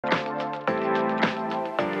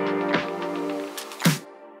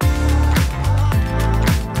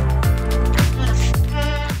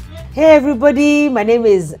Hey everybody, my name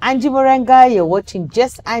is Angie Murenga. You're watching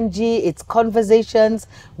Just Angie. It's Conversations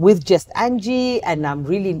with Just Angie, and I'm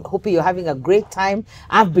really hoping you're having a great time.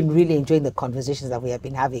 I've been really enjoying the conversations that we have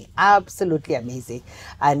been having. Absolutely amazing.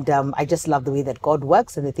 And I just love the way that God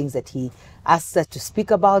works and the things that He asks us to speak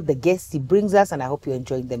about, the guests He brings us, and I hope you're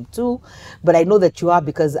enjoying them too. But I know that you are,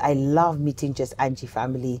 because I love meeting Just Angie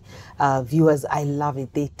family viewers. I love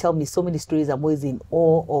it. They tell me so many stories. I'm always in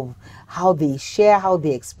awe of how they share, how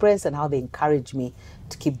they express, and how they encourage me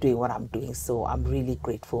to keep doing what I'm doing. So I'm really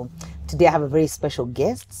grateful. Today I have a very special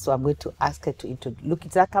guest, so I'm going to ask her to look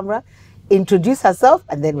into that camera, introduce herself,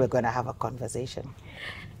 and then we're going to have a conversation.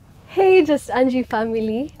 Hey, Just Angie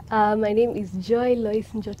family. My name is Joy Lois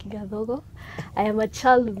Njoki. I am a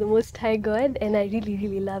child of the Most High God, and I really,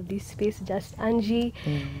 really love this space, Just Angie.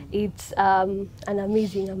 It's an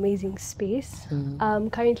amazing space. I'm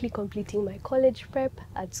currently completing my college prep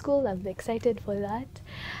at school. I'm excited for that.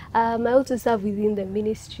 I also serve within the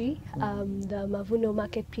ministry, the Mavuno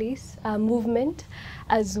Marketplace movement,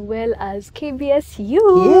 as well as KBSU.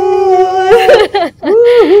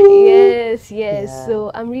 Yes. Yeah.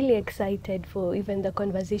 So I'm really excited for even the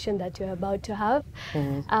conversation that you're about to have,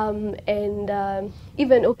 and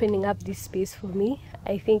even opening up this space for me.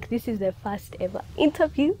 I think this is the first ever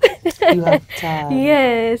interview. You have done.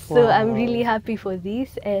 Yes, Wow. so I'm really happy for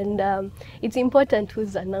this, and it's important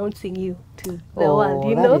who's announcing you to the world,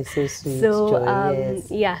 you know. That is so sweet, so Joy,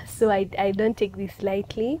 yes. yeah, so I don't take this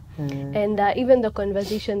lightly, and even the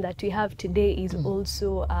conversation that we have today is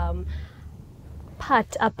also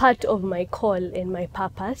a part of my call and my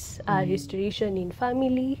purpose, restoration in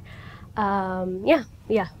family.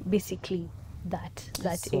 Basically that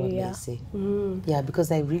So area. amazing. Yeah,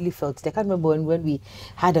 because I really felt it. I can't remember when we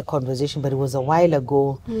had a conversation, but it was a while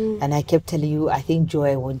ago, and I kept telling you, I think,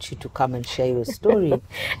 Joy, I want you to come and share your story.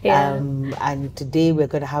 Yeah. And today we're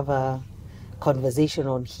going to have a conversation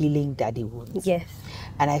on healing daddy wounds. Yes.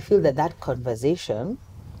 And I feel that conversation,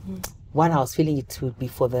 one, I was feeling it would be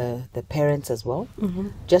for the parents as well,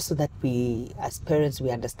 just so that we, as parents,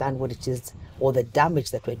 we understand what it is, or the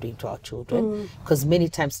damage that we're doing to our children. Because many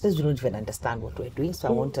times we don't even understand what we're doing. So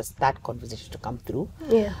I want us that conversation to come through.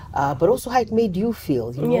 Yeah. But also how it made you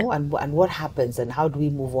feel, you know, Yeah. and what happens, and how do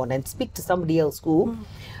we move on, and speak to somebody else who,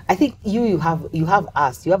 I think you have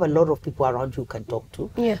us, you have a lot of people around you can talk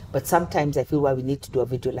to. Yeah. But sometimes I feel why we need to do a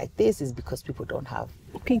video like this is because people don't have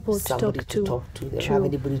People somebody to talk to. They don't True. have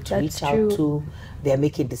anybody to That's reach true. out to. They're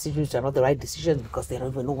making decisions that are not the right decisions because they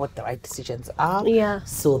don't even know what the right decisions are. Yeah.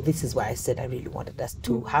 So this is why I said I really wanted us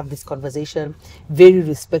to have this conversation. Very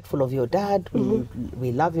respectful of your dad.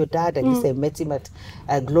 We love your dad, and you say met him at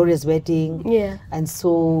Gloria's wedding. Yeah. And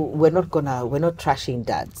so we're not trashing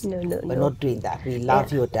dads. No. We're not doing that. We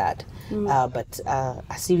love your dad. But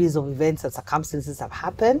a series of events and circumstances have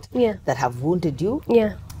happened that have wounded you.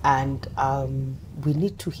 Yeah. And we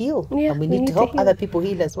need to heal, Yeah, and we need to help other people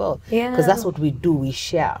heal as well, because that's what we do. We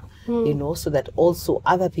share, you know, so that also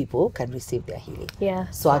other people can receive their healing. Yeah.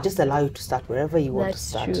 So I'll just allow you to start wherever you want That's to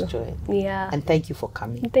start, true. Joy. Yeah. And thank you for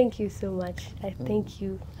coming. Thank you so much. I thank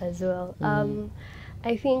you as well.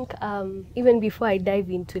 I think even before I dive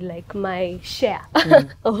into like my share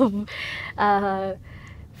of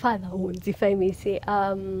father wounds, if I may say,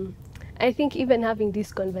 I think even having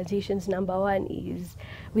these conversations, number one is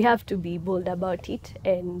we have to be bold about it,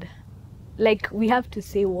 and like we have to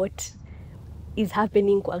say what is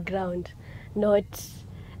happening on ground, not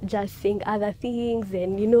just saying other things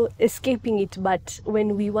and, you know, escaping it. But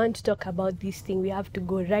when we want to talk about this thing, we have to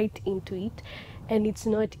go right into it, and it's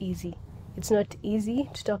not easy. It's not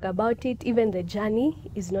easy to talk about it. Even the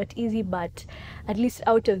journey is not easy, but at least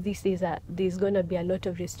out of this there's going to be a lot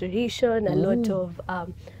of restoration, a lot of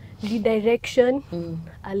redirection,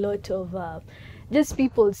 a lot of just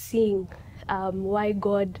people seeing why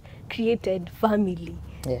God created family.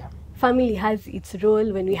 Yeah. Family has its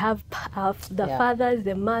role. When we have the fathers,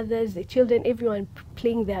 the mothers, the children, everyone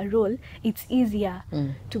playing their role, it's easier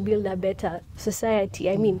to build a better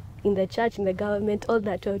society. I mean, in the church, in the government, all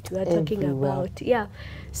that what we are talking about. Yeah.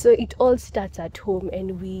 So it all starts at home,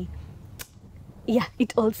 and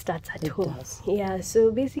it all starts at home. Does. Yeah.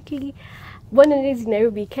 So basically, born and raised in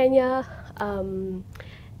Nairobi, Kenya. When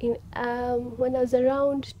I was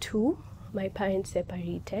around 2, my parents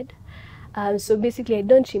separated. So basically, I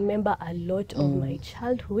don't remember a lot of my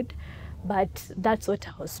childhood, but that's what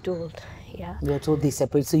I was told. Yeah. You're told they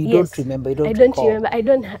separate, so you Yes. don't remember. You don't. I don't recall. remember. I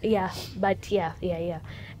don't. But yeah.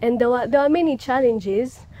 And there were many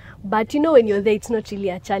challenges, but you know, when you're there, it's not really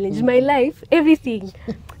a challenge. My life, everything,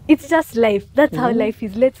 it's just life. That's how life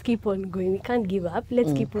is. Let's keep on going. We can't give up.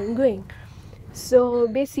 Let's keep on going. So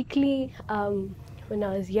basically, when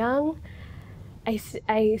I was young,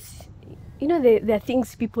 you know, there are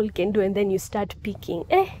things people can do, and then you start picking.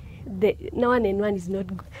 The no one and one is not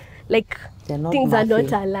good. Like things are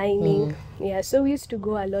not aligning. Yeah, so we used to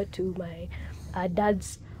go a lot to my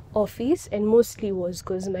dad's office, and mostly was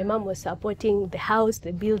because my mom was supporting the house,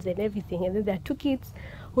 the bills, and everything. And then there are 2 kids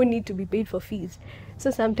who need to be paid for fees.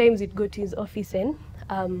 So sometimes we'd go to his office and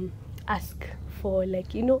ask for,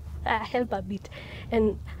 like, you know, help a bit.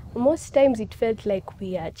 And most times it felt like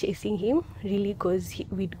we are chasing him, really, because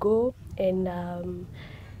we'd go and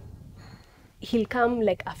he'll come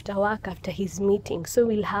like after work, after his meeting. So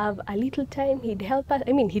we'll have a little time. He'd help us.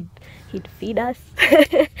 I mean, he'd feed us,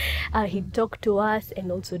 he'd talk to us,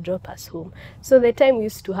 and also drop us home. So the time we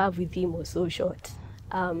used to have with him was so short.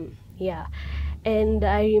 Yeah, and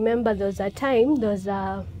I remember there was a time. There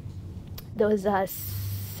was a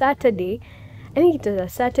Saturday. I think it was a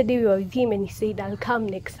Saturday, we were with him, and he said, I'll come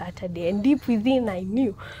next Saturday. And deep within, I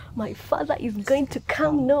knew my father is going to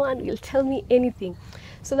come. No one will tell me anything.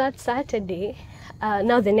 So that Saturday,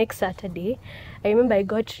 now the next Saturday, I remember I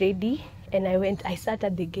got ready and I sat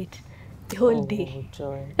at the gate the whole day.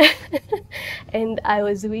 Joy. And I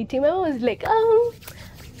was waiting. My mom was like,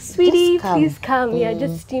 sweetie, please come. Yeah,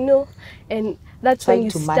 just, you know. And that's when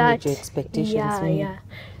you start. Manage your expectations. Yeah.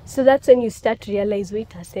 So that's when you start to realize,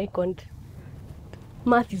 wait a second,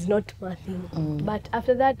 math is not mathing. But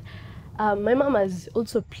after that, my mom has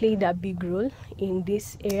also played a big role in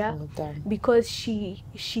this area, because she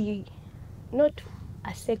not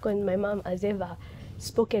a second my mom has ever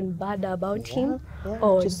spoken bad about him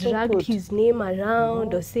or dragged his name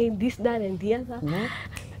around or saying this, that, and the other.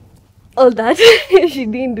 All that. She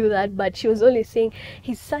didn't do that, but she was always saying,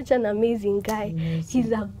 he's such an amazing guy.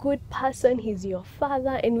 He's a good person. He's your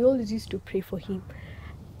father. And we always used to pray for him.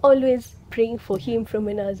 Always praying for him from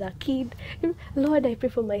when I was a kid. Lord, I pray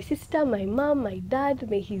for my sister, my mom, my dad.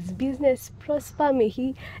 May his business prosper. May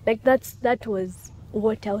he, like, that was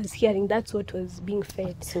what I was hearing. That's what was being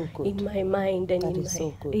fed in my mind and in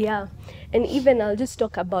my yeah. And even I'll just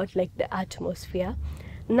talk about like the atmosphere.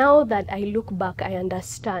 Now that I look back, I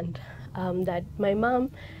understand that my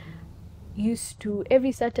mom used to,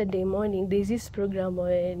 every Saturday morning, there's this program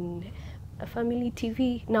on Family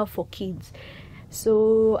TV now for kids.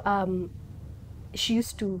 So she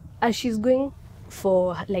used to, as she's going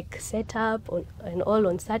for like setup and all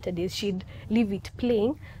on Saturdays, she'd leave it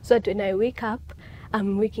playing, so that when I wake up,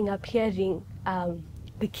 I'm waking up hearing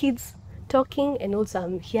the kids talking, and also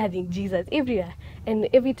I'm hearing Jesus everywhere. And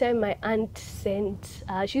every time my aunt sent,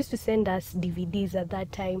 she used to send us DVDs at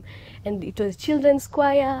that time, and it was children's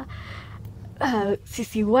choir,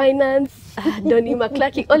 Sissy Winans, Donnie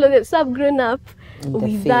McClarky, all of them. So I've grown up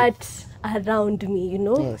with that around me, you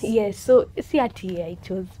know. Yes, so see at here it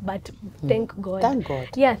was, but thank God. Thank God.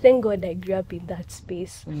 Yeah, thank God I grew up in that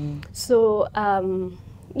space. So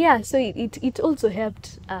yeah, so it also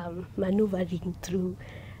helped maneuvering through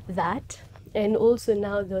that. And also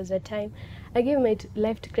now there was a time I gave my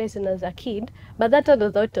life to Christ when I was a kid, but that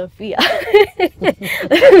was out of fear.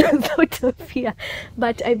 Out of fear.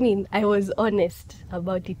 But I mean, I was honest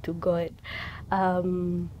about it to God.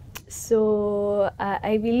 So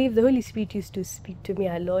I believe the Holy Spirit used to speak to me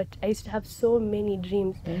a lot. I used to have so many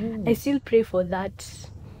dreams. I still pray for that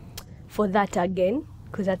again,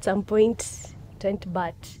 because at some point it went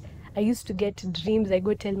bad. I used to get dreams. I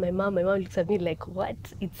go tell my mom. My mom looks at me like, what?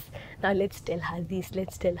 Now let's tell her this.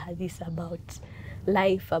 Let's tell her this about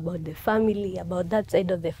life, about the family, about that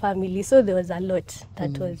side of the family. So there was a lot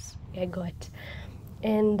that was I got.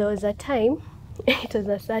 And there was a time, it was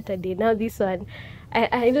a Saturday. Now this one,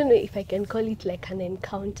 I don't know if I can call it like an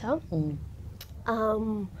encounter.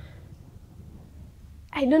 I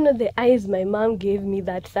don't know the eyes my mom gave me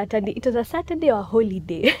that Saturday. It was a Saturday or a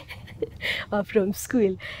holiday from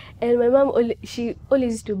school. And my mom, she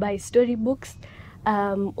always used to buy storybooks,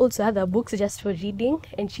 also other books just for reading.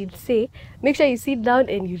 And she'd say, make sure you sit down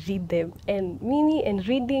and you read them. And Mimi and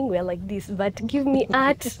reading were like this, but give me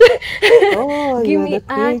art. Oh, give me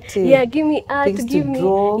art. Yeah, give me art. Things give to me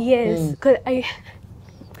draw. Yes, because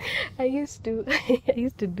I used to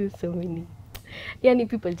do so many. Yani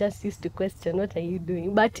people just used to question, what are you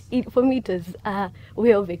doing? But for me, it was a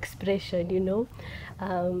way of expression, you know.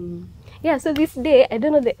 Yeah, so this day, I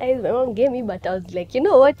don't know the eyes my mom gave me, but I was like, you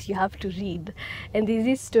know what, you have to read. And there's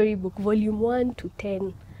this storybook, volume 1 to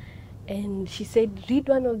 10. And she said, read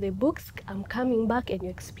one of the books, I'm coming back and you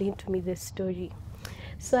explain to me the story.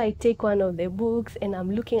 So I take one of the books and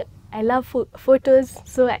I'm looking, I love photos,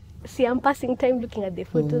 so I'm passing time looking at the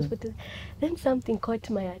photos. Then something caught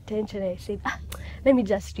my attention. I said, let me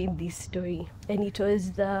just read this story. And it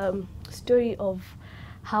was the story of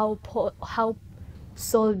how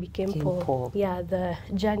Saul became Paul. Yeah, the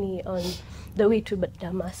journey on the way to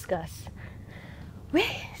Damascus.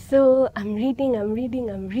 So I'm reading,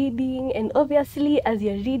 and obviously as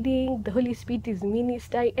you're reading, the Holy Spirit is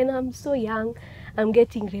ministering, and I'm so young, I'm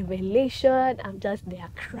getting revelation, I'm just there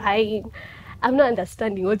crying, I'm not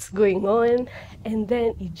understanding what's going on, and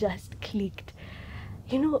then it just clicked.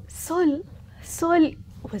 You know, Saul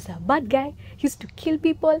was a bad guy. He used to kill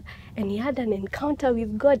people, and he had an encounter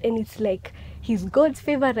with God, and it's like he's God's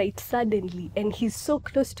favorite suddenly, and he's so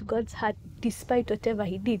close to God's heart despite whatever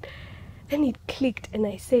he did. Then it clicked, and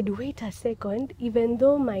I said, wait a second, even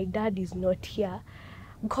though my dad is not here,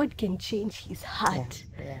 God can change his heart.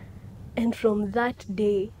 Yeah. And from that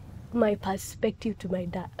day, my perspective to my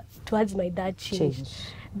dad, towards my dad changed.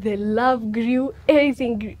 The love grew,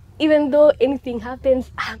 everything grew. Even though anything happens,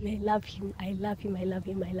 I love him, I love him, I love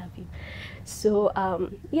him, I love him. So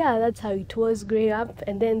yeah, that's how it was growing up.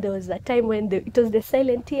 And then there was a time when it was the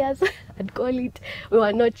silent years, I'd call it. We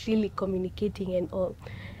were not really communicating and all.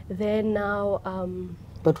 Then now...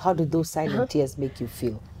 but how did those silent tears make you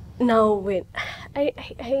feel? Now when I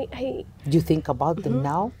do you think about them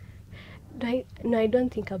now? No, I don't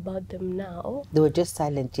think about them now. They were just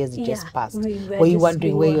silent tears, it just passed. Were you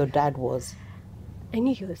wondering where your dad was? I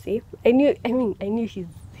knew he was safe. I knew he's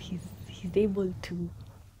able to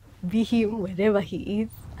be him wherever he is.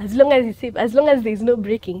 As long as he's safe, as long as there's no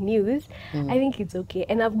breaking news, I think it's okay.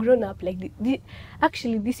 And I've grown up like this.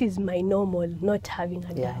 Actually, this is my normal, not having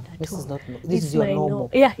a dad at home. This is your normal.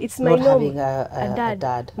 Yeah, it's my normal. Not having a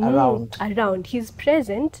dad around. Around. He's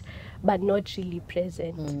present, but not really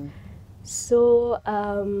present. So,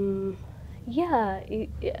 yeah.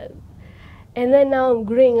 And then now I'm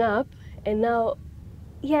growing up, and now,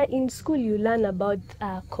 yeah, in school you learn about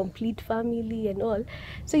complete family and all.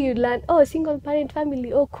 So you learn, oh, single parent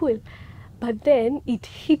family, oh, cool. But then it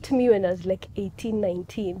hit me when I was like 18,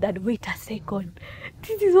 19, that wait a second,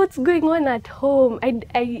 this is what's going on at home.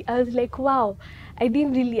 I was like, wow, I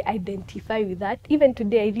didn't really identify with that. Even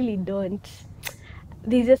today, I really don't.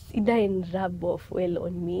 They just didn't rub off well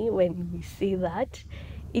on me when we say that.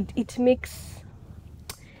 It makes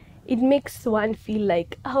one feel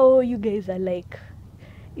like, oh, you guys are like,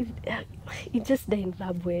 it just didn't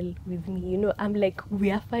rub well with me, you know. I'm like,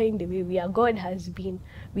 we are fine the way we are. God has been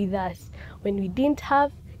with us. When we didn't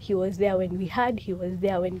have, he was there. When we had, he was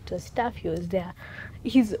there. When it was tough, he was there.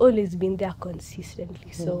 He's always been there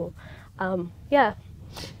consistently. So, yeah.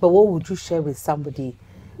 But what would you share with somebody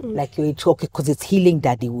like your age? Okay, because it's healing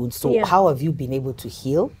daddy wounds. So how have you been able to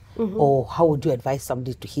heal? Or how would you advise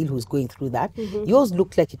somebody to heal who's going through that? Yours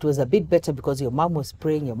looked like it was a bit better because your mom was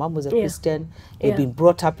praying, your mom was a Christian, you've been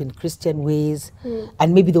brought up in Christian ways,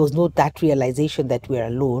 and maybe there was no that realization that we're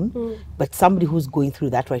alone. But somebody who's going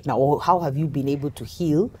through that right now, or how have you been able to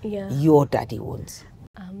heal your daddy wounds?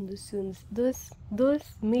 Those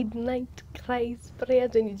midnight cries,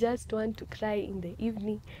 prayers, when you just want to cry in the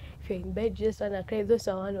evening, if you're in bed, you just want to cry, those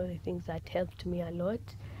are one of the things that helped me a lot.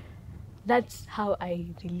 That's how I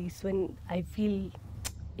release when I feel,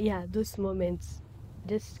 yeah, those moments,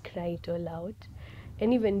 just cry it all out.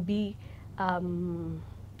 And even be,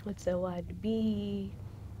 what's the word, be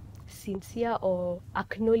sincere or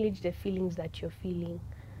acknowledge the feelings that you're feeling.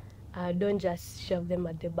 Don't just shove them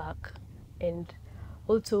at the back. And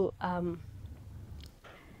also,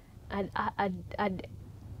 I'd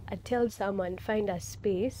tell someone, find a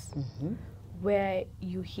space where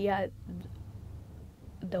you hear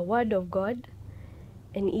the word of God,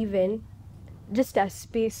 and even just a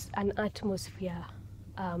space, an atmosphere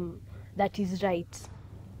that is right.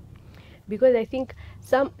 Because I think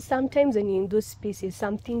sometimes when you're in those spaces,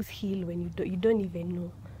 some things heal when you don't even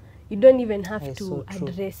know. You don't even have to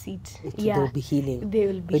address it. They'll be healing. They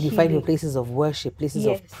will be when you find your places of worship, places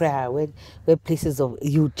of prayer, where places of,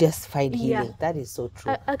 you just find healing. That is so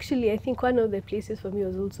true. Actually, I think one of the places for me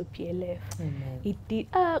was also PLF. Amen. It did,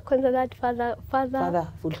 that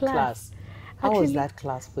fatherhood class. How was that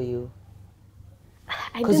class for you?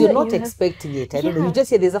 Because you're not expecting it. I don't know. You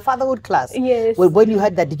just said there's a fatherhood class. Yes. Well, when you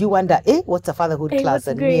heard that, did you wonder, what's a fatherhood class?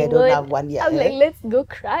 And me, I don't have one yet. I'm like, let's go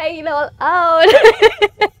cry it all out.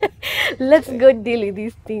 Let's go deal with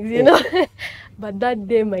these things, you know. But that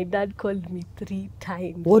day, my dad called me 3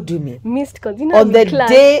 times. What do you mean? Missed calls. You know, on the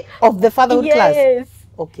day of the fatherhood class? Yes.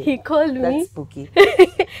 Okay. He called me. That's spooky.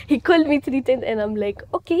 He called me 3 times, and I'm like,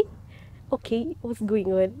 okay, what's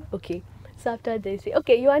going on? Okay. So after they say,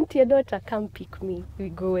 okay, you want your daughter, come pick me. We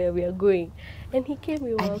go where we are going. And he came.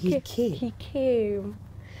 He came? He came.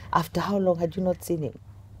 After how long had you not seen him?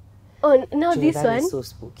 Oh, now Joy, this that one. is so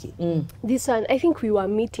spooky. This one, I think we were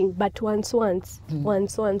meeting, but once. So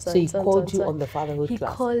he called you on the fatherhood He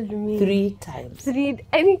class? called me 3 times. I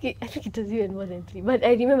think it was even more than 3, but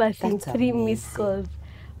I remember seeing That's 3 missed amazing. calls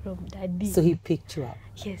from Daddy. So he picked you up.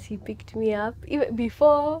 Yes, he picked me up. Even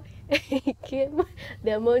before he came,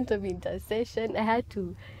 the amount of intercession I had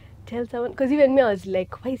to tell someone, because even me, I was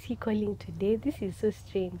like, why is he calling today? This is so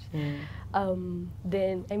strange.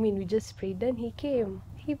 Then, I mean, we just prayed. Then he came.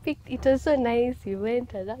 He picked. It was so nice. We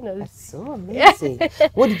went around. That's so amazing.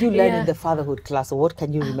 What did you learn in Yeah. the fatherhood class, or what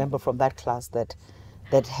can you remember from that class that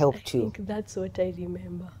helped I you? think that's what I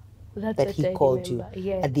remember. That's That what he I called remember. you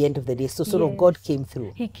Yes. at the end of the day. So sort of Yes. God came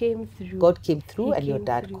through. He came through. God came through, He and your came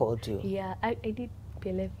dad through. called you. Yeah, I did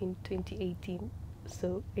PLF in 2018.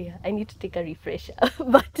 So yeah, I need to take a refresher.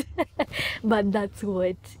 but that's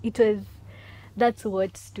what it was. That's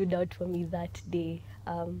what stood out for me that day.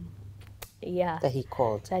 Yeah. That he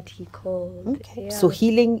called. That he called. Okay. Yeah. So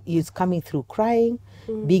healing is coming through crying,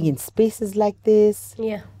 being in spaces like this.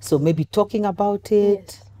 Yeah. So maybe talking about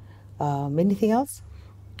it. Yes. Anything else?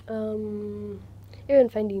 Even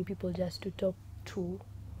finding people just to talk to,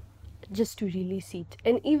 just to release it.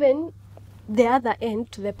 And even the other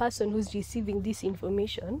end, to the person who's receiving this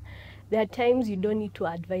information, there are times you don't need to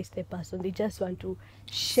advise the person. They just want to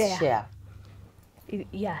share.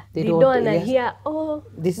 Yeah, they don't want to hear, oh,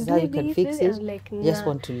 this is how you can fix it. I'm like, nah. Just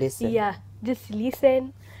want to listen. Yeah, just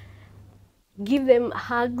listen, give them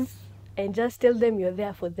hugs, and just tell them you're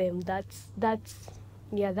there for them. That's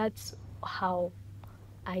how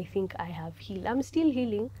I think I have healed. I'm still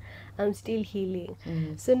healing.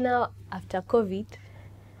 So now, after COVID,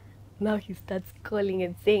 now he starts calling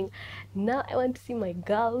and saying, now I want to see my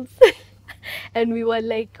girls. And we were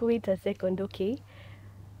like, wait a second, okay.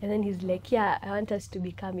 And then he's like, yeah, I want us to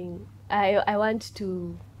be coming. I want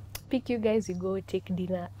to pick you guys, we go take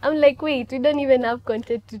dinner. I'm like, wait, we don't even have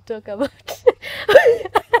content to talk about.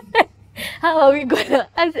 How are we gonna?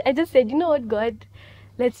 I just said, you know what, God,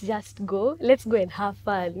 let's just go. Let's go and have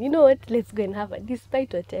fun. You know what? Let's go and have fun,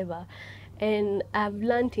 despite whatever. And I've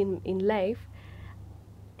learned in life,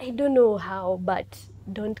 I don't know how, but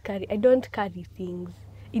I don't carry things.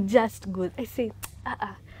 It just goes. I say,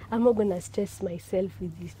 I'm not gonna stress myself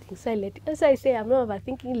with these things. So I say, I'm not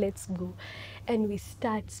overthinking, let's go. And we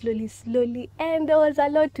start slowly, and there was a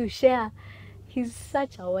lot to share. He's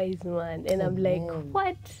such a wise man. And I'm like,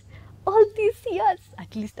 what? All these years,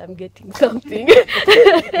 at least I'm getting something.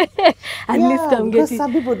 At least I'm because getting.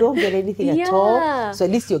 some people don't get anything at all. So at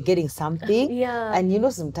least you're getting something. Yeah. And you know,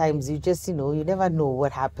 sometimes you just, you never know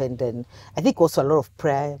what happened. And I think also a lot of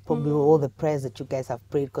prayer, probably all the prayers that you guys have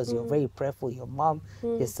prayed, because you're very prayerful, your mom,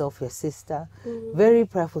 yourself, your sister, very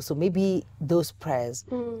prayerful. So maybe those prayers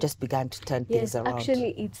just began to turn things around.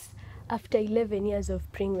 Actually, it's after 11 years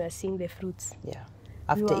of praying, we're seeing the fruits. Yeah.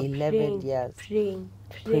 After 11 years.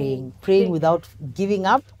 Praying without giving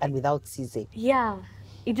up and without ceasing. Yeah.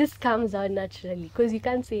 It just comes out naturally, because you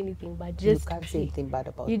can't say anything but just say anything bad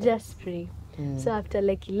about it. You just pray. So after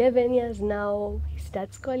like 11 years now, he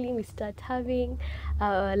starts calling, we start having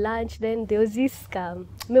lunch. Then there was this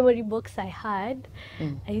memory box I had.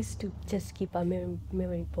 I used to just keep a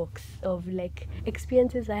memory box of like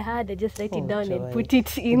experiences I had. I just write it down and put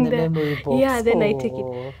it in the memory box. Yeah, then I take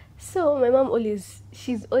it. So my mom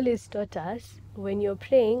she's always taught us, when you're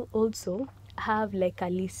praying, also have like a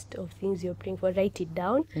list of things you're praying for, write it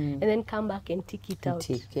down, and then come back and tick it out.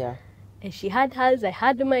 And she had hers, I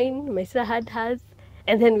had mine, my sister had hers,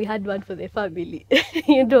 and then we had one for the family,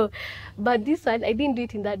 But this one, I didn't do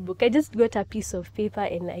it in that book. I just got a piece of paper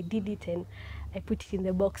and I did it and I put it in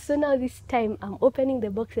the box. So now this time I'm opening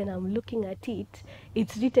the box and I'm looking at it.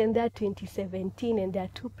 It's written there 2017, and there are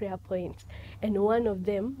 2 prayer points. And one of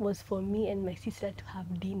them was for me and my sister to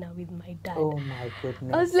have dinner with my dad. Oh my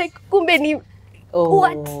goodness. I was like, kumbe ni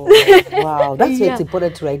what? Wow, that's why it's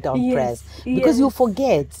important to write down prayers, because you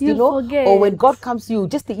forget, forget. Or when God comes to you,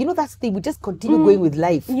 just think, that's the thing, we just continue going with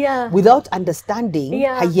life without understanding.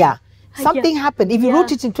 Something happened. If you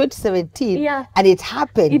wrote it in 2017 and it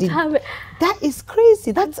happened, that is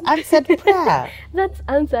crazy. That's answered prayer. That's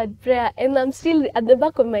answered prayer. And I'm still, at the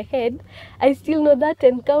back of my head, I still know that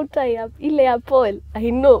encounter, ile Paul. I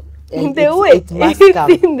know. In the way. It must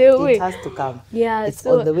come. In the way. It has to come. Yeah, it's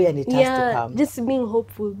on the way, and it has to come. Just being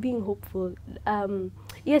hopeful.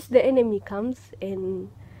 Yes, the enemy comes, and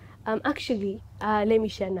actually, let me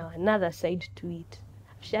share now another side to it.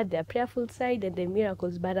 I've shared the prayerful side and the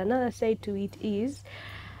miracles, but another side to it is,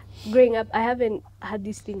 growing up, I haven't had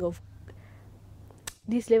this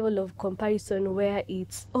level of comparison where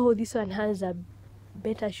it's, oh, this one has a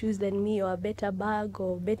better shoes than me, or a better bag,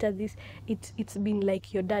 or better this. It's been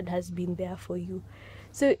like your dad has been there for you.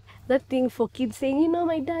 So that thing for kids saying, you know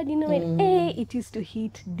my dad, you know my hey, it used to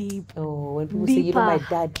hit deep. Oh, when people say, you know, my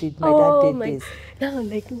dad did this. Now I'm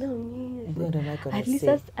like, no, me. What am I gonna At least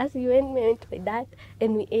say? as you went to my dad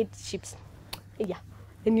and we ate chips. Yeah.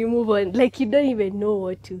 And you move on. Like you don't even know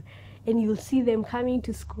what to. And you'll see them coming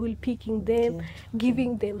to school, picking them,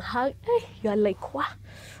 giving them hug. You're like, wow,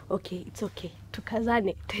 okay, it's okay.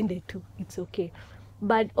 Tukazane, tende tu, it's okay.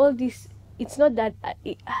 But all this, it's not that,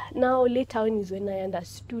 now later on is when I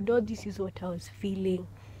understood, oh, this is what I was feeling.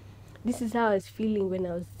 This is how I was feeling when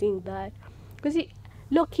I was seeing that. Because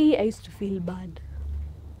low-key, I used to feel bad.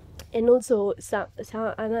 And also,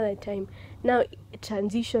 another time, now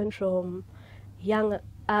transition from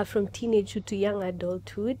from teenagehood to young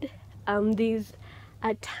adulthood, there's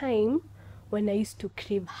a time when I used to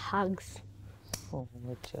crave hugs. Oh,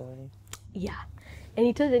 what joy. Yeah. And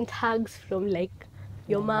it wasn't hugs from like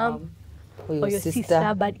your mom or your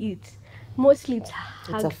sister, but mostly it's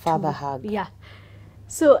a father hug. Yeah.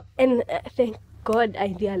 So, and thank God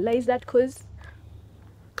I realized that, because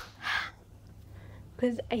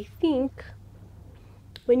I think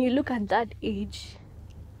when you look at that age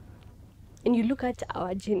and you look at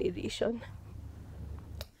our generation,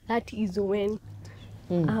 that is when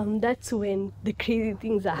that's when the crazy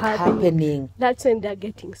things are happening. That's when they're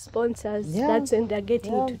getting sponsors. Yeah. That's when they're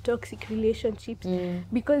getting into toxic relationships,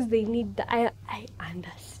 because they need I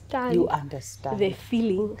understand. You understand the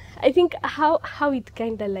feeling. I think how it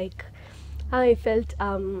kind of like how I felt.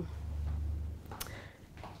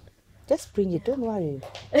 Just bring it. Don't worry.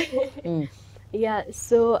 Yeah.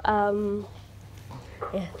 So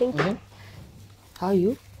yeah. Thank you. How are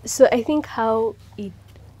you? So I think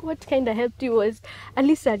what kind of helped you was, at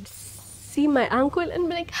least I'd see my uncle and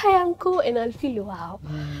be like, hi uncle, and I'll feel, wow,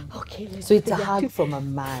 okay. So it's a hug from a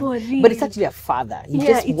man, for real. But it's actually a father. You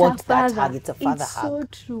just want that hug. It's a father hug.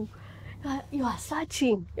 It's so true. You are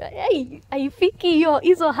searching. Hey, Aifiki,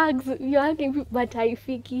 hizo hugs, you're hugging people, but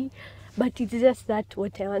Aifiki. But it's just that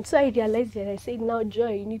what I want. So I realized that I said, now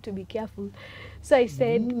Joy, you need to be careful. So I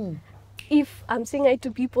said, if I'm saying hi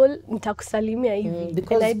to people, nitakusalimia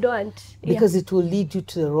hivi, and I don't. Because it will lead you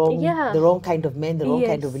to the wrong kind of men, the wrong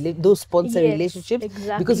kind of those sponsor relationships.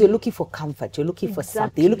 Exactly. Because you're looking for comfort, you're looking for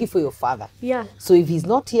something, you're looking for your father. Yeah. So if he's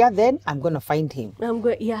not here, then I'm gonna find him.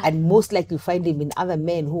 And most likely find him in other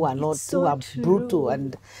men who are not, who are brutal,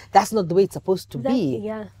 and that's not the way it's supposed to be.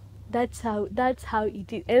 Yeah. That's how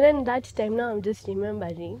it is. And then that time now I'm just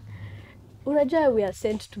remembering, unajua we are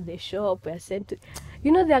sent to the shop, we are sent to,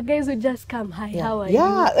 you know, there are guys who just come, hi, how are you?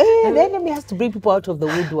 The enemy has to bring people out of the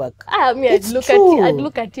woodwork. I mean, I'd look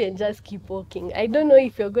at you and just keep walking. I don't know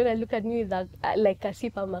if you're gonna look at me with like as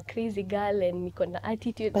if I'm a crazy girl and niko na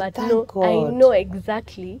attitude, but no, God. I know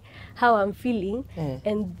exactly how I'm feeling,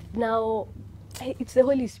 and now it's the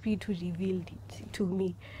Holy Spirit who revealed it to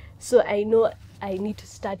me. So I know I need to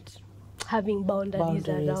start having boundaries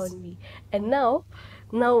around me. And now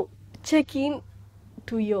checking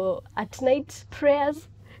to your at night prayers,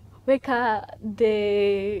 wake up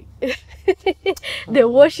the the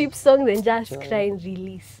worship songs and just cry and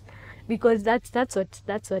release, because that's what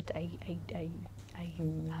I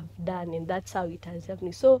have done, and that's how it has helped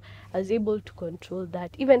me. So I was able to control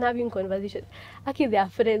that. Even having conversations. Actually, there are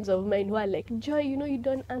friends of mine who are like, Joy, you know, you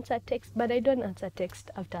don't answer text, but I don't answer text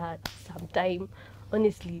after some time,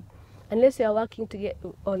 honestly. Unless you are working together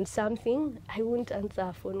on something, I won't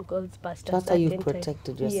answer phone calls past a certain time. That's how you've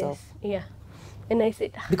protected yourself. Yes, yeah. And I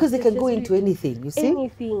said, because they can go into anything, you see?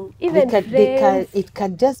 Anything. Even friends. It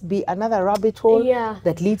can just be another rabbit hole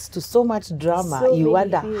that leads to so much drama. So you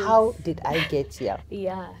wonder, how did I get here?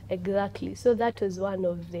 Yeah, exactly. So that was one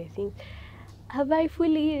of the things. Have I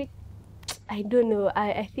fully, I don't know.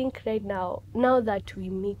 I think right now that we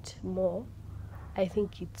meet more, I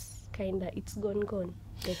think it's gone.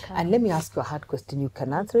 And let me ask you a hard question. You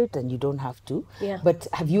can answer it and you don't have to. Yeah. But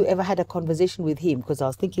have you ever had a conversation with him? Because I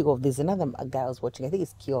was thinking of, there's another guy I was watching, I think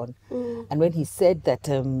it's Kion. And when he said that,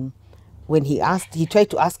 when he tried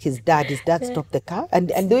to ask his dad stopped the car.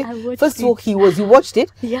 And first of all, you watched it?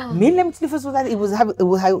 Yeah. Me, let me tell you first of all, that he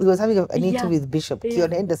was having an interview with Bishop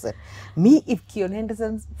Kion Henderson. Me, if Kion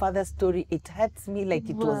Henderson's father's story, it hurts me like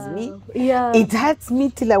it was me. Yeah. It hurts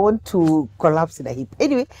me till I want to collapse in a heap.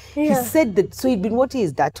 Anyway, he said that, so he'd been wanting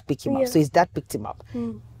his dad to pick him up. So his dad picked him up.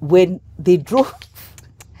 When they drove,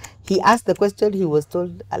 he asked the question, he was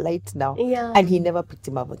told, a light now. Yeah. And he never picked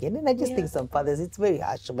him up again. And I just think some fathers, it's very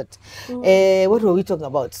harsh. But what were we talking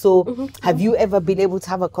about? So have you ever been able to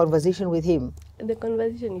have a conversation with him? the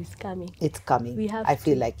conversation is coming. It's coming. We have I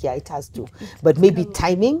feel to. like, yeah, it has to. But maybe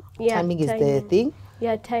timing. Yeah, Timing is the thing.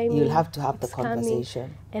 Yeah, timing. You'll have to have the It's coming.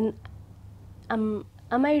 conversation. And am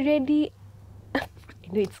I ready? I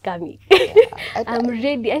know it's coming. I'm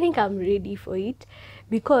ready. I think I'm ready for it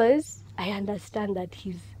because I understand that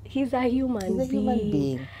he's a human being. He's a human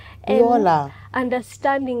being. And We all are.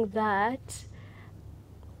 understanding that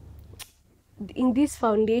in this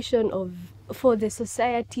foundation of for the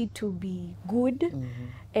society to be good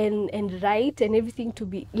and right and everything to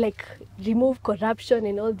be like remove corruption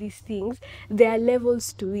and all these things, there are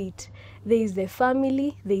levels to it. There is the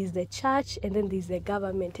family, there is the church, and then there is the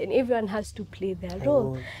government, and everyone has to play their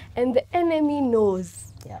role. And the enemy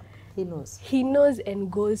knows. Yeah, he knows. He knows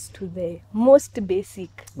and goes to the most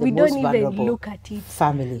basic. We don't even look at it.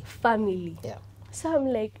 Family. Family. Yeah. So I'm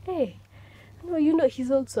like, hey, no, you know,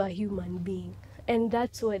 he's also a human being. And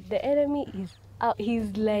that's what the enemy is.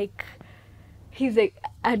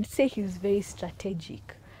 I'd say he's very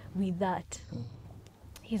strategic with that.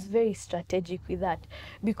 He's very strategic with that.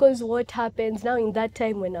 Because what happens now in that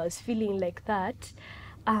time when I was feeling like that,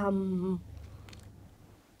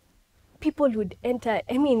 people would enter,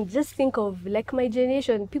 I mean, just think of like my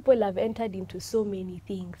generation, people have entered into so many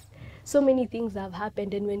things. So many things have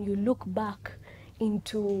happened. And when you look back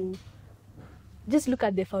into, just look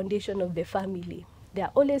at the foundation of the family. They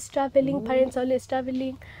are always traveling, parents are always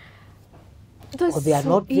traveling. Or they are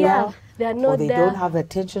not there. Yeah, they are not or they there. don't have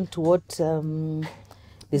attention to what,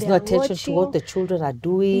 there's They no are attention to what the children are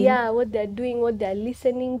doing. Yeah, what they're doing, what they're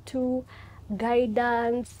listening to,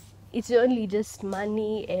 guidance. It's only just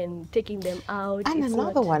money and taking them out. And it's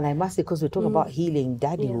another not... one, I must say, because we talk about healing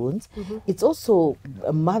daddy wounds, it's also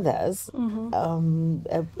mothers, you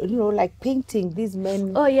know, like painting these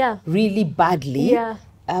men really badly. Yeah.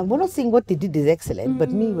 We're not saying what they did is excellent, but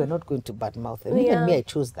me, we're not going to badmouth them. Even me, I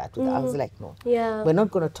chose that. I was like, no. Yeah. We're not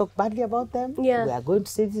going to talk badly about them. Yeah. We are going to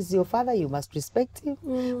say, this is your father, you must respect him.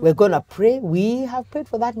 We're going to pray. We have prayed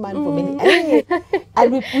for that man for many years.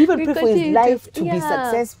 And we even pray for his life to be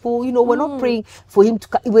successful. You know, we're not praying for him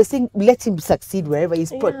to, we're saying, let him succeed wherever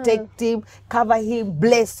he's, protect him, cover him,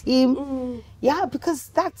 bless him. Yeah, because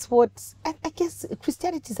that's what, I guess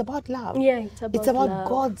Christianity is about love. Yeah, it's about love.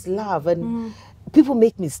 God's love. And people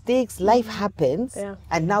make mistakes, life happens,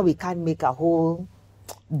 and now we can't make a whole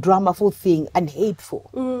dramaful thing and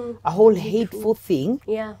hateful. A whole hateful thing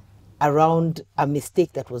around a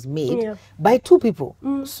mistake that was made by two people.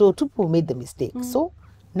 So two people made the mistake. So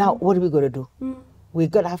now what are we going to do? We're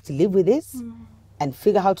going to have to live with this and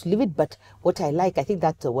figure out how to live it. But what I like, I think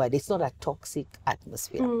that's the word, it's not a toxic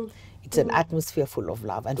atmosphere. It's an atmosphere full of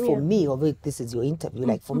love. And for me, although this is your interview,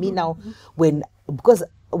 like for me now, because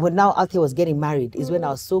when now Althea was getting married is when I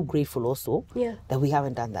was so grateful also that we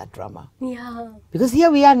haven't done that drama. Yeah. Because here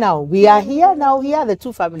we are now. We are here now. We are the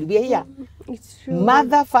two families. We are here. It's true.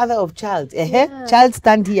 Mother, father of child. Child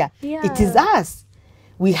stand here. It is us.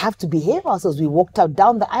 We have to behave ourselves. We walked out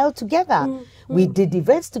down the aisle together. We did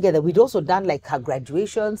events together. We'd also done like her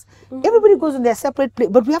graduations. Everybody goes in their separate place,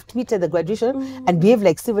 but we have to meet at the graduation and behave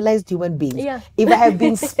like civilized human beings. If I have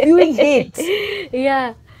been spewing hate,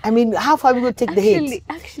 I mean, how far are we going to take the hate?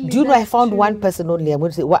 Do you know I found one person only? I'm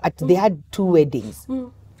going to say, they had 2 weddings.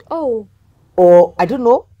 Oh. Or, I don't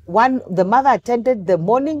know, one, the mother attended the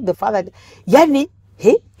morning, the father, Yani,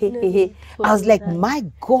 hey. I was like, my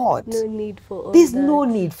God. No need for all There's that. no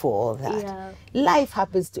need for all that. Yeah. Life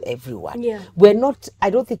happens to everyone. Yeah. We're not, I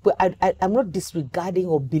don't think, I'm not disregarding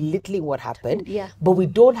or belittling what happened. But we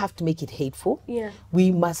don't have to make it hateful. We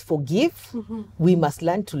must forgive. We must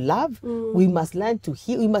learn to love. We must learn to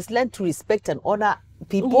heal. We must learn to respect and honor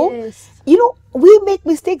people. You know, we make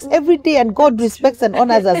mistakes every day and God respects and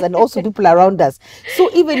honors us and also people around us. So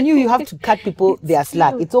even you have to cut people their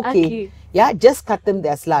slack. It's okay. Yeah, just cut them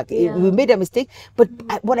their slack. We made a mistake, but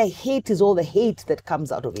what I hate is all the hate that comes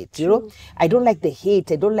out of it. You know, I don't like the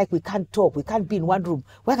hate. I don't like we can't talk. We can't be in one room.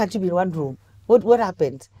 Why can't you be in one room? What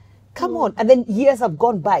happened? Come on. And then years have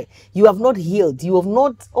gone by. You have not healed. You have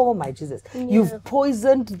not, oh my Jesus. You've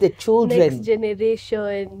poisoned the children. Next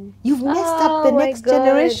generation. You've messed up the next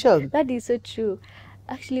generation. That is so true.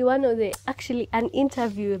 Actually, an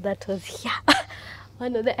interview that was here.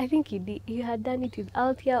 I think you had done it with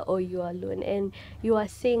Althea or you were alone, and you were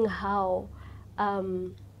saying how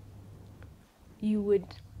you would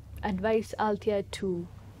advise Althea to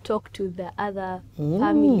talk to the other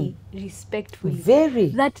family respectfully. Very.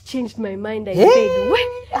 That changed my mind. I said,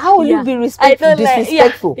 wait, how will you be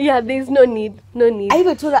disrespectful? There's no need. I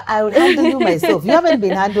even told her I will handle you myself. You haven't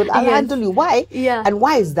been handled. I'll handle you. Why? And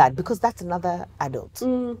why is that? Because that's another adult.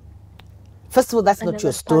 First of all, that's not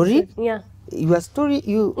your story. Your story,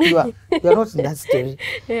 you're not in that story.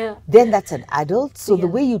 Yeah. Then that's an adult. So the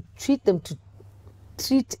Yeah. way you treat them to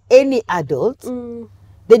treat any adult, Mm.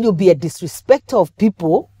 then you'll be a disrespecter of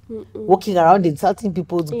people. Walking around insulting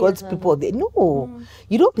people's God's Yeah. people. No,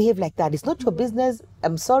 you don't behave like that. It's not your business.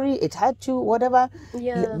 I'm sorry, it hurt you, whatever.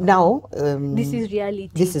 Yeah. Now, This is reality.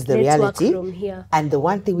 This is the Let's reality. work from here. And the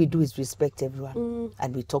one thing we do is respect everyone.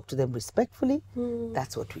 And we talk to them respectfully.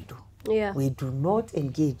 That's what we do. Yeah. We do not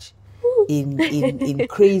engage in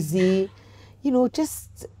crazy,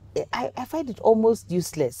 just, I find it almost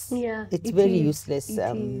useless. Yeah. It's it very is. useless. It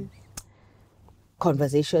is.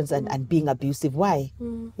 Conversations and being abusive. Why?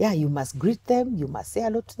 Yeah, you must greet them, you must say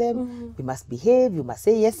hello to them, you must behave, you must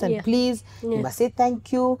say yes and please, you must say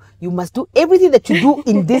thank you, you must do everything that you do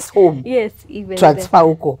in this home. Yes, even Transfer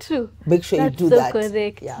uko. True. Make sure That's you do so that.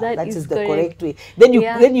 correct. Yeah, That that is is the correct. correct way. Then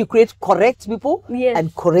you create correct people Yes.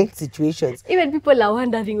 and correct situations. Even people are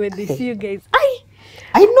wondering when they see you guys.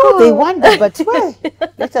 I know they wonder, but why?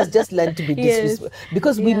 Let us just learn to be disrespectful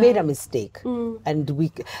because we made a mistake, and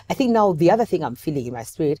I think now the other thing I'm feeling in my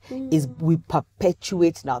spirit is we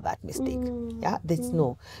perpetuate now that mistake. Yeah,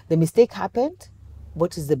 the mistake happened.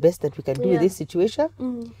 What is the best that we can do with this situation?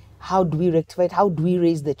 How do we rectify it? How do we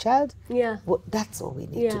raise the child? Yeah. Well, that's all we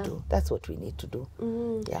need to do. That's what we need to do.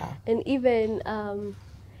 Yeah. And even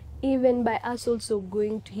by us also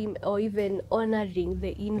going to him or even honoring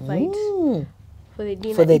the invite for the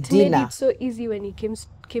dinner. It made it so easy when he came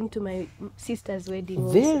to my sister's wedding.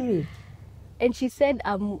 Very. And she said,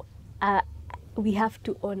 we have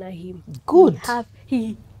to honor him. Good.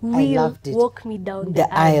 He will walk me down the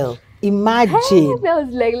aisle. Imagine. I was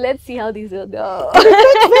like, let's see how this will go. It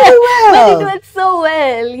went very well. But it went so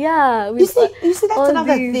well, yeah. You see, that's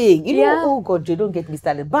another thing. Oh God, you don't get me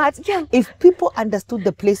started. But if people understood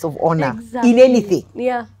the place of honor in anything,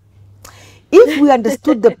 if we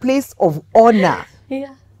understood the place of honor, you'd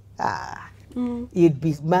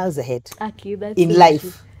be miles ahead in life.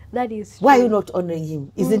 True. That is true. Why are you not honoring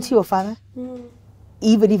him? Isn't he your father?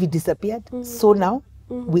 Even if he disappeared, so now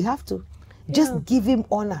we have to just give him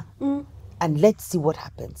honor and let's see what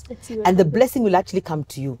happens. And the blessing will actually come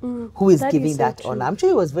to you, who is giving that honor. I'm sure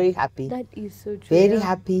he was very happy. That is so true. Very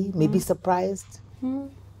happy, maybe surprised.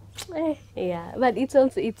 Yeah, but it's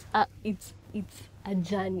also it's a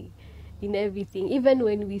journey in everything. Even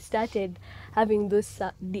when we started having those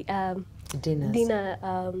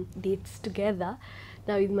dinner dates together,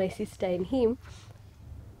 now with my sister and him,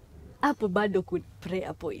 hapo bado could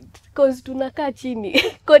prayer point because tunakaa chini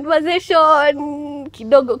conversation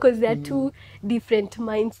kidogo because they are two different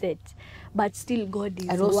mindsets, but still God is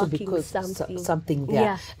and also working because something there.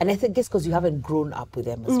 Yeah. And I think it's because you haven't grown up with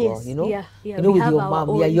them as well, you know. Yeah. You know, with your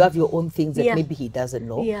mom, you have your own things that maybe he doesn't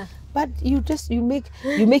know. Yeah. But you make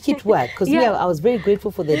it work. Because I was very grateful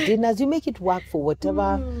for the dinners. You make it work for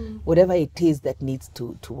whatever it is that needs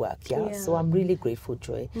to work. Yeah. So I'm really grateful,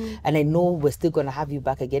 Joy. And I know we're still gonna have you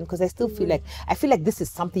back again because I still feel like this is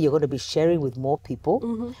something you're gonna be sharing with more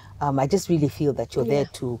people. I just really feel that you're there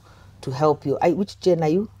to help you. Which gen are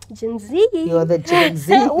you? Gen Z. You're the Gen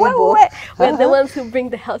Z people. We're the ones who bring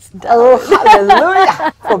the house down. Oh,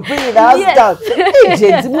 hallelujah. For bringing the house down. Hey,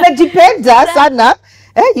 Gen Z. Mnajipenda sana.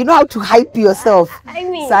 You know how to hype yourself. I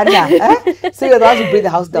mean. Sana. So you're the ones who bring the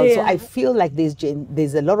house down. So I feel like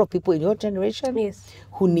there's a lot of people in your generation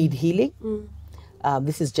who need healing.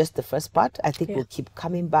 This is just the first part. I think we'll keep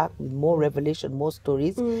coming back with more revelation, more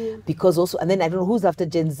stories. Because also, and then I don't know who's after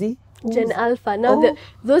Gen Z. Gen Alpha. Now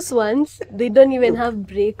those ones, they don't even have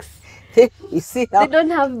breaks. You see now? They don't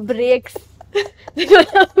have breaks. They don't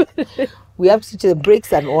have we have to teach the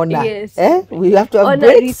breaks and honor. Yes. We have to have honor,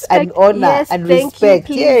 breaks respect. and honor and respect.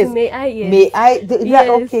 You, yes. May I? Yes. May I?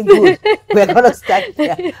 Okay, good. We're going to start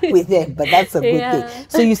with them, but that's a good thing.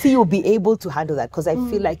 So you see, you'll be able to handle that because I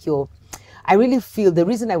feel like I really feel the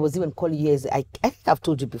reason I was even calling you is I think I've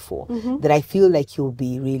told you before that I feel like you'll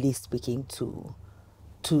be really speaking to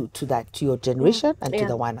your generation and to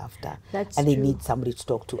the one after. That's and they need somebody to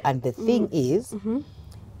talk to. And the thing is,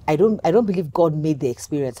 I don't believe God made the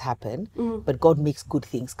experience happen, but God makes good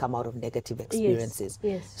things come out of negative experiences.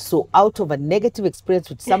 Yes. So out of a negative experience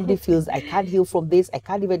which somebody feels I can't heal from this, I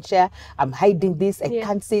can't even share, I'm hiding this, I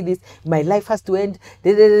can't say this, my life has to end,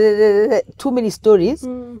 too many stories,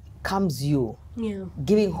 comes you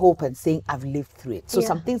giving hope and saying I've lived through it. So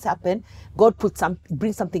some things happen, God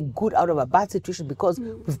brings something good out of a bad situation because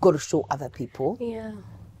we've got to show other people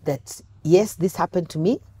that yes, this happened to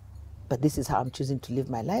me, but this is how I'm choosing to live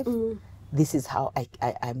my life. this is how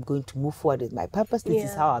I'm going to move forward with my purpose. This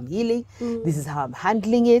is Yeah. how I'm healing. This is how I'm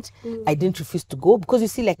handling it. I didn't refuse to go, because you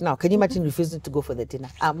see, like now, can you imagine refusing to go for the dinner?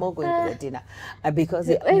 I'm not going for the dinner. Because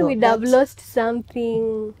I would have lost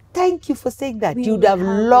something. Thank you for saying that. We You'd would have have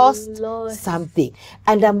lost lost. something.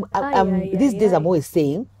 And these days I'm aye. always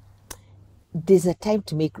saying, there's a time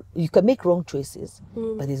to make, you can make wrong choices,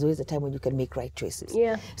 but there's always a time when you can make right choices.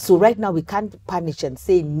 Yeah. So right now we can't punish and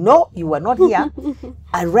say, no, you are not here.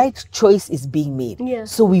 A right choice is being made. Yeah.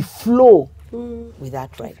 So we flow with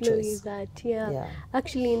that right Flow choice. with that, yeah. Yeah.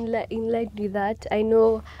 Actually, in line with that, I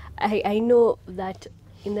know that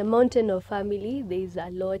in the mountain of family, there's a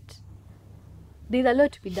lot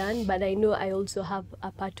to be done, but I know I also have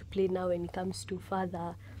a part to play now when it comes to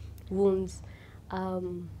father wounds.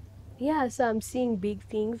 Yeah, so I'm seeing big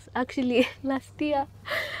things. Actually, last year,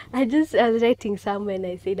 I was writing somewhere and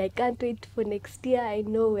I said, I can't wait for next year. I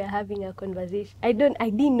know we're having a conversation. I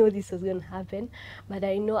didn't know this was going to happen, but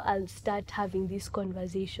I know I'll start having this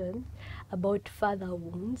conversation about father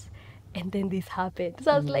wounds. And then this happened.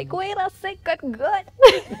 So I was like, wait a second, God.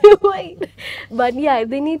 Wait. But yeah,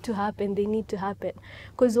 they need to happen. They need to happen.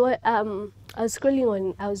 Because I was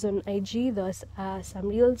scrolling I was on IG, there was some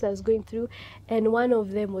reels I was going through, and one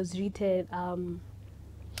of them was written,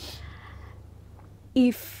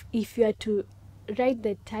 if you are to write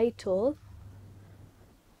the title,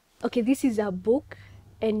 okay, this is a book,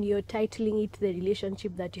 and you're titling it The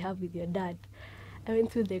Relationship That You Have With Your Dad. I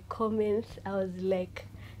went through the comments. I was like,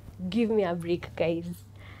 give me a break, guys.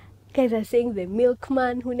 Guys are saying the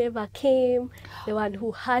milkman who never came, the one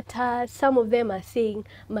who hurt us. Some of them are saying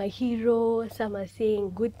my hero. Some are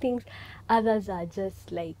saying good things. Others are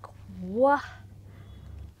just like, what?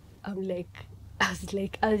 I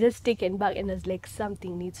was just taken back, and I was like,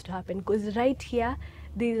 something needs to happen. Because right here,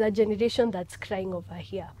 there's a generation that's crying over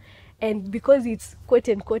here. And because it's quote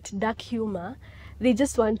unquote dark humor, they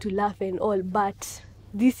just want to laugh and all, but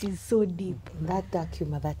this is so deep. That dark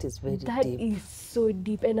humor, that is very deep. That is so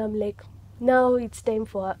deep. And I'm like, now it's time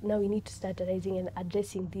now we need to start rising and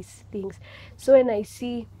addressing these things. So when I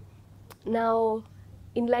see now,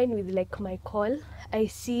 in line with like my call, I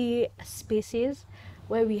see spaces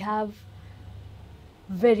where we have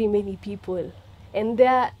very many people, and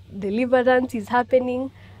their deliverance is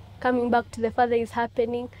happening, coming back to the Father is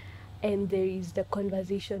happening, and there is the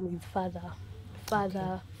conversation with Father,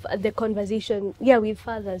 the conversation, with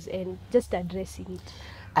fathers, and just addressing it.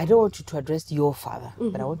 I don't want you to address your father,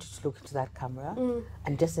 but I want you to look into that camera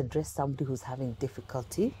and just address somebody who's having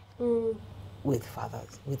difficulty with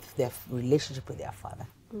fathers, with their relationship with their father.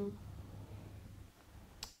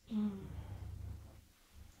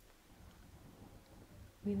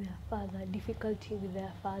 With their father, difficulty with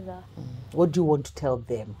their father. What do you want to tell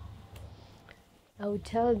them? I would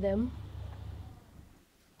tell them,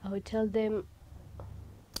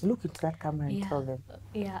 look into that camera and tell them.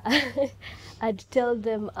 Yeah, I'd tell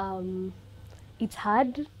them it's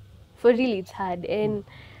hard. For real, it's hard. And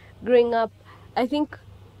growing up, I think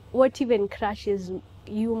what even crashes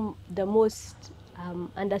you the most,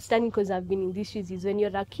 understanding, because I've been in these shoes, is when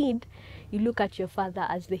you're a kid, you look at your father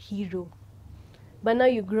as the hero. But now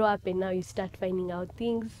you grow up and now you start finding out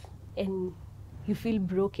things and you feel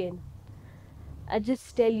broken. I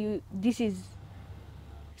just tell you, this is,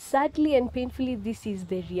 sadly and painfully, this is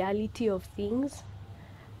the reality of things.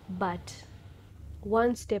 But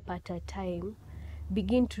one step at a time,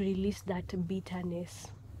 begin to release that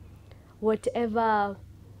bitterness. Whatever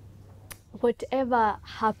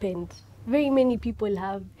happened, very many people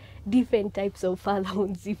have different types of father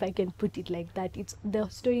wounds, if I can put it like that. The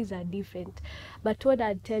stories are different. But what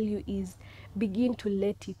I'd tell you is, begin to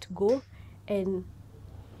let it go and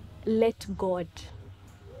let God.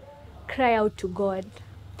 Cry out to God.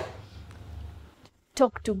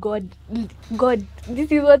 Talk to God. God,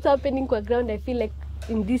 this is what's happening on the ground. I feel like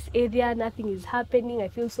in this area nothing is happening. I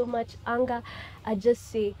feel so much anger. I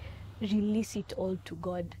just say, release it all to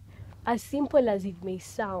God. As simple as it may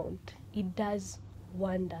sound, it does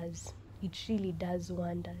wonders. It really does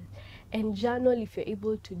wonders. And journal, if you're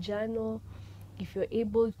able to journal, if you're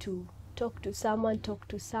able to talk to someone.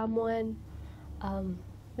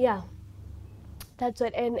 That's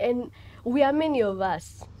what, and we are many of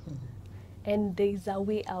us. And there is a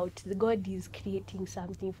way out. God is creating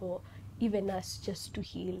something for even us just to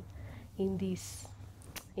heal in this.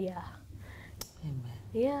 Yeah. Amen.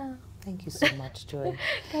 Yeah. Thank you so much, Joy.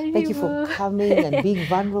 Thank you for coming and being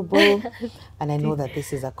vulnerable. And I know that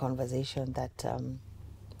this is a conversation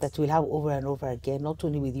that we'll have over and over again, not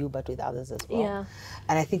only with you, but with others as well. Yeah.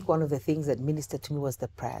 And I think one of the things that ministered to me was the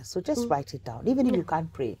prayer. So just write it down. Even if you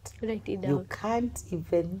can't pray it. Write it down. You can't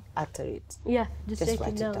even utter it. Yeah, just Just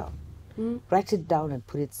write it down. Write it down and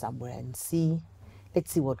put it somewhere and see.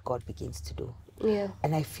 Let's see what God begins to do. Yeah.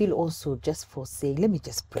 And I feel also just for saying, let me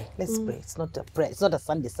just pray. Let's pray. It's not a prayer. It's not a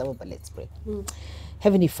Sunday sermon, but let's pray.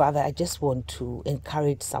 Heavenly Father, I just want to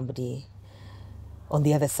encourage somebody on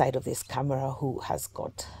the other side of this camera who has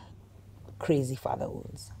got crazy father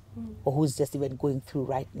wounds, or who's just even going through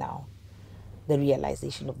right now the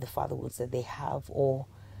realization of the father wounds that they have, or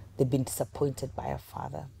they've been disappointed by a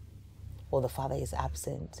father, or the father is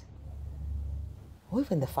absent, or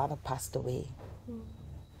even the father passed away.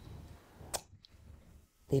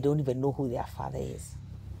 They don't even know who their father is.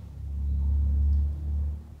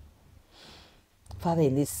 Father,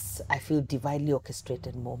 in this, I feel divinely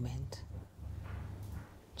orchestrated moment,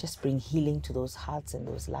 just bring healing to those hearts and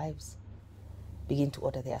those lives. Begin to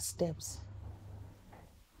order their steps.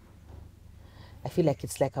 I feel like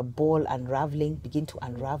it's like a ball unraveling. Begin to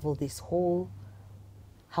unravel this whole,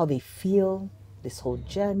 how they feel, this whole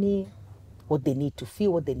journey, what they need to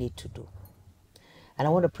feel, what they need to do. And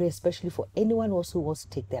I want to pray especially for anyone else who wants to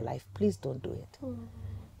take their life. Please don't do it.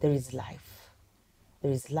 There is life.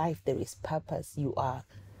 There is life. There is purpose. You are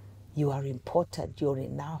important. You're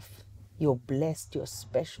enough. You're blessed. You're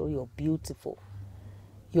special. You're beautiful.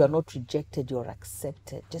 You are not rejected. You're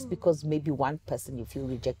accepted. Just because maybe one person you feel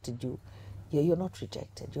rejected you, you're not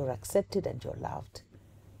rejected. You're accepted and you're loved.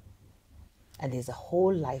 And there's a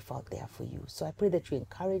whole life out there for you. So I pray that you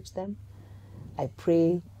encourage them. I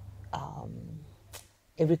pray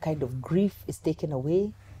every kind of grief is taken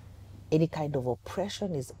away. Any kind of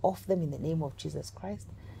oppression is off them in the name of Jesus Christ.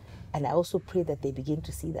 And I also pray that they begin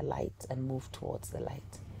to see the light and move towards the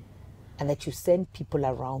light. And that you send people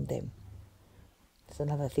around them. That's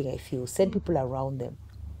another thing I feel. Send people around them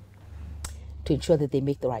to ensure that they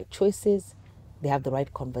make the right choices, they have the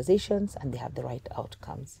right conversations, and they have the right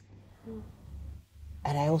outcomes.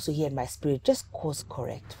 And I also hear in my spirit, just course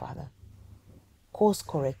correct, Father. Course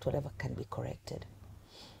correct whatever can be corrected.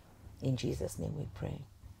 In Jesus' name we pray.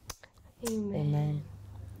 Amen. Amen.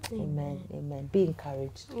 Amen. Amen. Be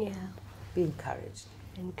encouraged. Yeah. Be encouraged.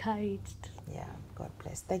 Encouraged. Yeah. God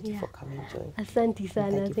bless. Thank you for coming, Joy. Asante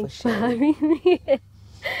sana. Thank you Thanks for for having me.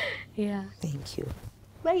 Yeah. Thank you.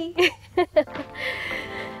 Bye.